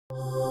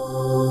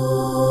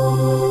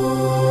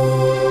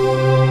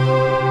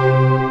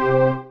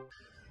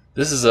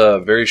This is a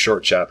very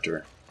short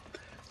chapter.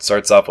 It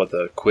starts off with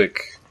a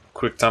quick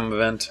time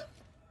event.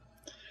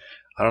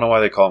 I don't know why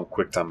they call them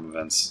quick time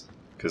events,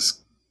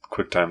 because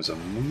QuickTime's a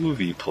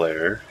movie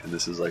player, and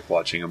this is like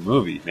watching a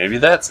movie. Maybe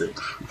that's it.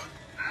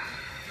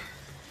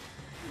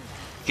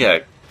 Yeah,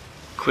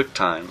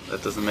 QuickTime.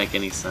 That doesn't make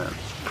any sense.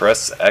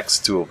 Press X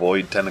to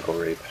avoid tentacle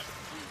rape.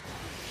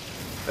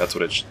 That's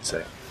what it should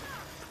say.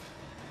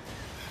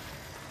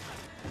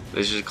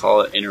 They should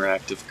call it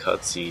interactive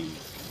cutscene.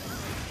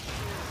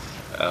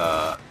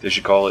 They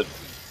should call it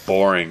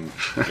boring,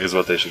 is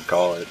what they should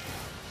call it.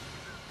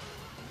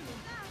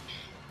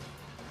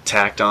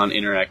 Tacked on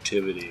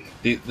interactivity.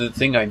 The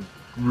thing I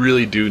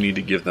really do need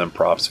to give them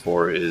props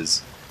for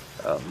is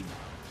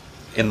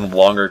in the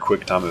longer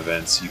QuickTime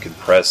events, you can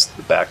press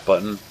the back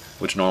button,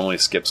 which normally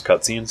skips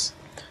cutscenes,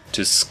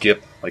 to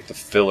skip like the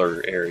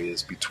filler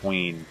areas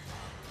between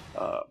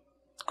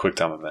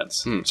QuickTime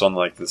events. So on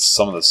like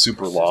some of the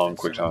super long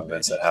QuickTime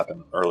events that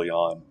happen early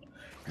on,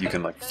 you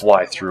can like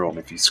fly through them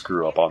if you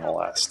screw up on the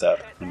last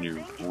step when you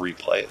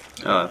replay it.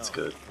 Oh, that's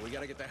good.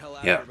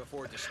 Yeah,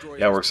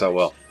 it works out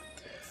well.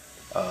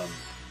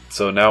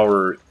 So now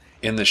we're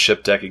in the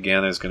ship deck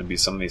again. There's going to be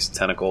some of these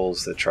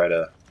tentacles that try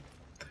to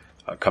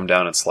come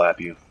down and slap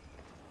you.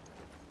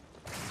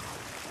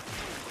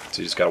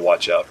 So you just got to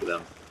watch out for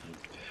them.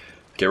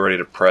 Get ready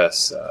to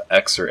press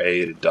X or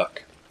A to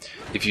duck.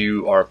 If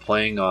you are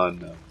playing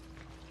on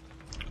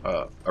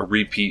a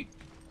repeat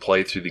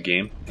play through the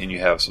game and you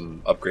have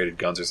some upgraded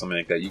guns or something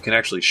like that, you can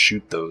actually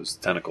shoot those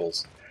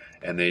tentacles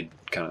and they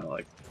kind of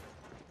like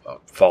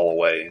fall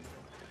away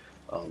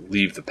and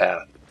leave the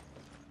path.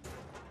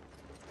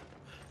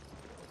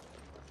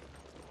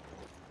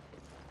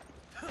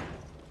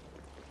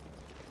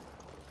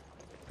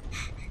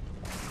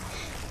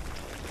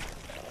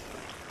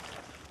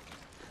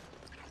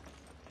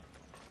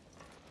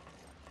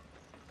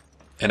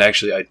 And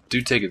actually, I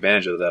do take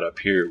advantage of that up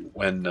here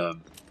when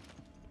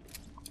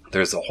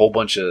there's a whole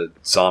bunch of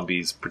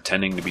zombies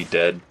pretending to be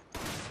dead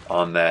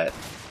on that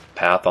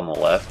path on the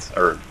left,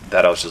 or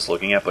that I was just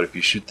looking at. But if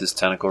you shoot this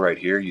tentacle right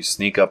here, you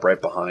sneak up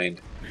right behind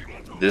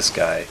this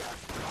guy,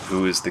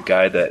 who is the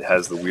guy that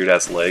has the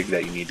weird-ass leg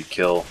that you need to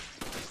kill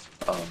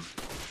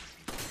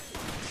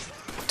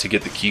to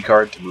get the key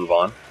card to move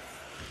on.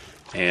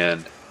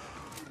 And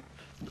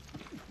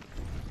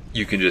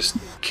you can just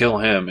kill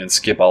him and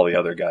skip all the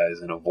other guys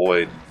and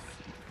avoid,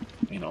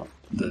 you know,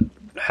 the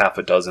half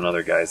a dozen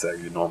other guys that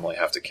you normally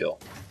have to kill.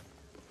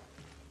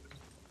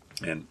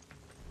 And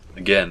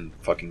again,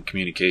 fucking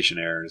communication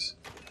errors.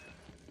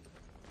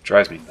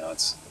 Drives me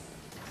nuts.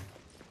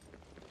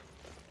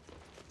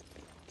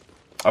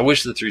 I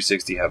wish the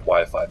 360 had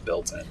Wi-Fi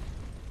built in.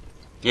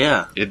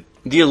 Yeah,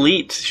 the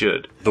Elite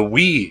should. The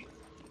Wii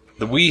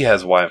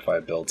has Wi-Fi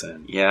built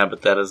in. Yeah,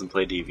 but that doesn't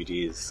play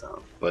DVDs,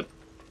 so. But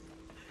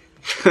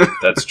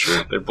that's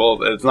true. They're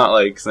both. It's not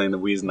like saying the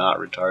Wii's not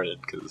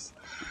retarded, because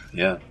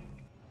yeah,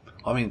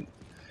 I mean,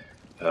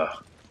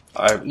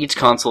 each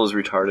console is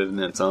retarded in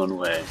its own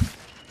way.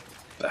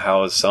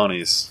 How is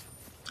Sony's?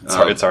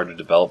 It's hard to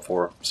develop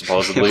for.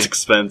 Supposedly, it's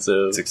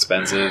expensive. It's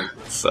expensive.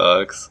 It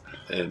sucks.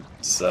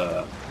 It's.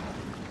 I'm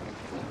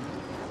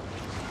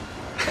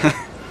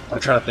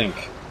trying to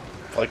think.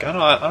 Like I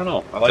don't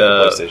know. I like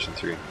the PlayStation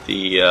 3.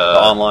 The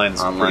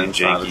online's pretty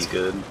janky. Not as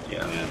good.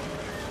 Yeah.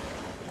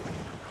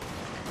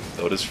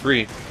 Though it is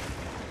free,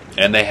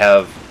 and they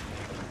have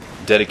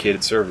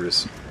dedicated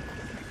servers.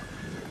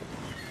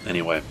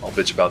 Anyway, I'll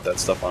bitch about that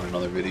stuff on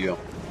another video.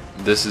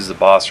 This is the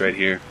boss right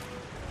here.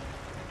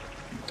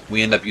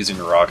 We end up using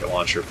a rocket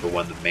launcher for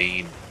when the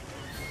main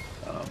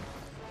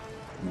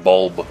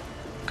bulb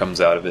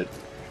comes out of it.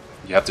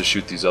 You have to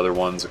shoot these other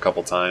ones a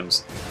couple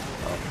times.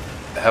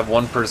 Have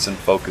one person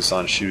focus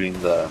on shooting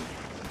the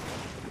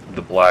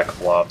black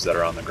blobs that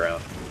are on the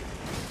ground,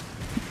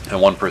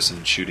 and one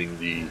person shooting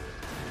the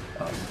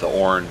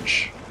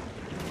orange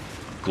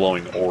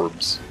glowing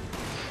orbs.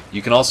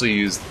 You can also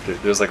use,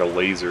 there's like a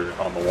laser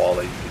on the wall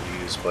that you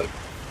can use, but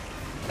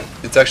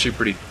it's actually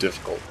pretty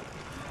difficult.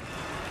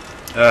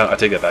 I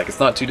take that back. It's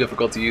not too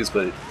difficult to use,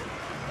 but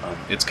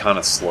it's kind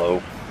of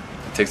slow.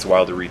 It takes a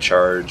while to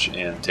recharge, and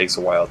it takes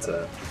a while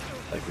to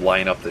like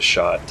line up the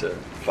shot to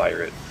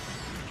fire it.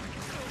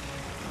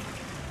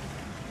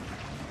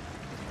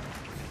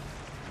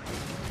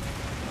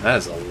 That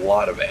is a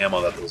lot of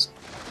ammo that those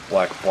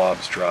black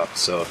blobs drop,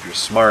 so if you're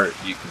smart,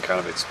 you can kind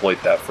of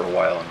exploit that for a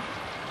while and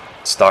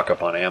stock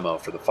up on ammo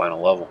for the final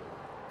level.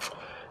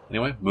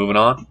 Anyway, moving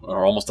on.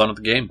 We're almost done with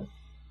the game.